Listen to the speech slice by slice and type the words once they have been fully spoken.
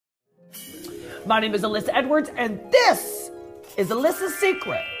My name is Alyssa Edwards, and this is Alyssa's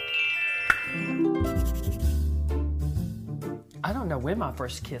Secret. I don't know when my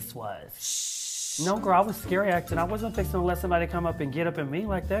first kiss was. No, girl, I was scary acting. I wasn't fixing to let somebody come up and get up at me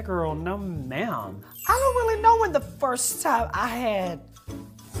like that, girl. No, ma'am. I don't really know when the first time I had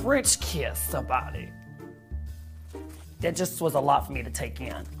French kiss somebody. That just was a lot for me to take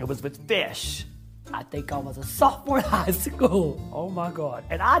in. It was with Fish. I think I was a sophomore in high school. Oh my God.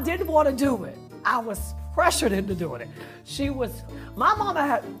 And I didn't want to do it. I was pressured into doing it. My mama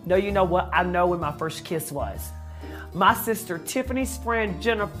had, no, you know what? I know when my first kiss was. My sister Tiffany's friend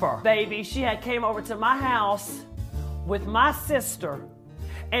Jennifer, baby, she had came over to my house with my sister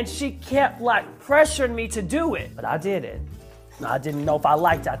and she kept like pressuring me to do it, but I did it. I didn't know if I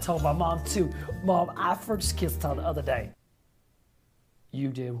liked it. I told my mom too. Mom, I first kissed her the other day. You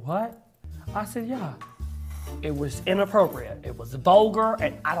did what? I said, yeah. It was inappropriate. It was vulgar,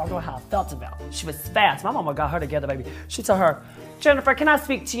 and I don't know how I felt about it. She was fast. My mama got her together, baby. She told her, Jennifer, can I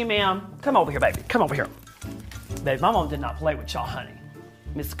speak to you, ma'am? Come over here, baby. Come over here. Baby, my mom did not play with y'all, honey.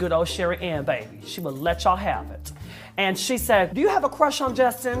 Miss good old Sherry Ann, baby. She would let y'all have it. And she said, do you have a crush on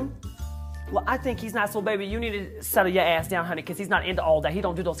Justin? Well, I think he's not, so baby, you need to settle your ass down, honey, because he's not into all that. He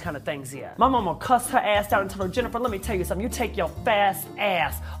don't do those kind of things yet. My mama cussed her ass out and told her, Jennifer, let me tell you something. You take your fast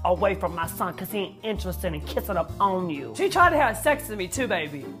ass away from my son because he ain't interested in kissing up on you. She tried to have sex with me too,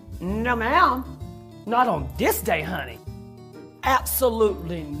 baby. No, ma'am. Not on this day, honey.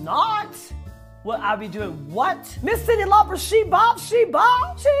 Absolutely not. Will I be doing what? Miss Cyndi Lauper, she bop, she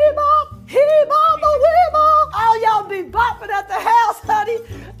bop, she bop, he bop, we bop. Oh, y'all be bopping at the house, honey.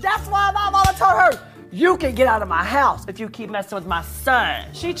 That's why my mama told her, you can get out of my house if you keep messing with my son.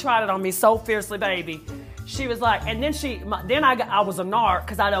 She tried it on me so fiercely, baby. She was like, and then I was a narc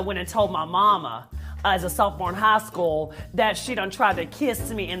because I done went and told my mama as a sophomore in high school that she done tried to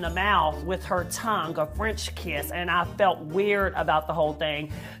kiss me in the mouth with her tongue, a French kiss, and I felt weird about the whole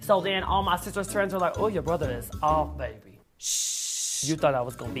thing. So then all my sister's friends were like, oh, your brother is off, baby. Shh. You thought I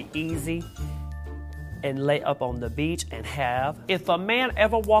was gonna be easy and lay up on the beach and have? If a man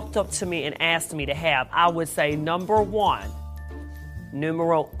ever walked up to me and asked me to have, I would say number one,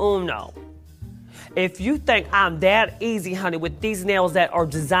 numero uno. If you think I'm that easy, honey, with these nails that are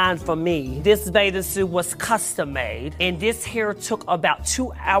designed for me, this bathing suit was custom made, and this hair took about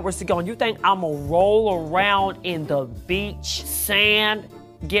 2 hours to go, and you think I'm gonna roll around in the beach sand,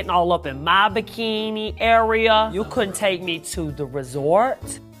 getting all up in my bikini area? You couldn't take me to the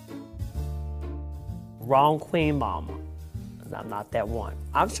resort? Wrong queen mama, 'cause I'm not that one.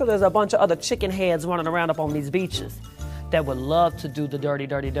 I'm sure there's a bunch of other chicken heads running around up on these beaches that would love to do the dirty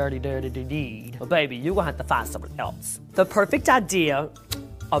deed. But baby, you're gonna have to find someone else. The perfect idea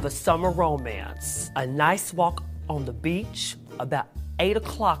of a summer romance. A nice walk on the beach about 8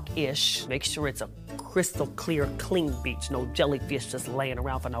 o'clock-ish. Make sure it's a crystal clear, clean beach. No jellyfish just laying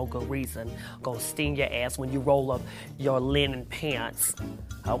around for no good reason. Gonna sting your ass when you roll up your linen pants.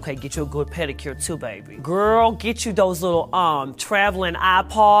 Okay, get you a good pedicure too, baby. Girl, get you those little traveling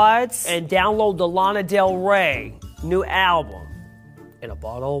iPods and download the Lana Del Rey new album. And a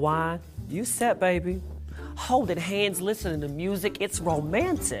bottle of wine. You set, baby. Holding hands, listening to music. It's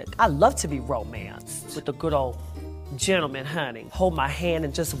romantic. I love to be romanced with a good old gentleman, honey. Hold my hand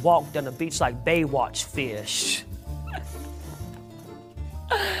and just walk down the beach like Baywatch fish.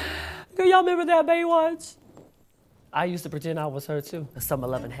 Do y'all remember that Baywatch? I used to pretend I was her too. Summer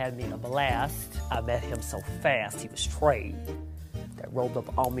Lovin' had me a blast. I met him so fast, he was Trey that rolled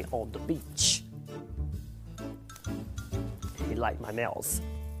up on me on the beach. He liked my nails.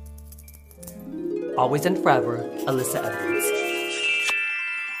 Always and forever, Alyssa Edwards.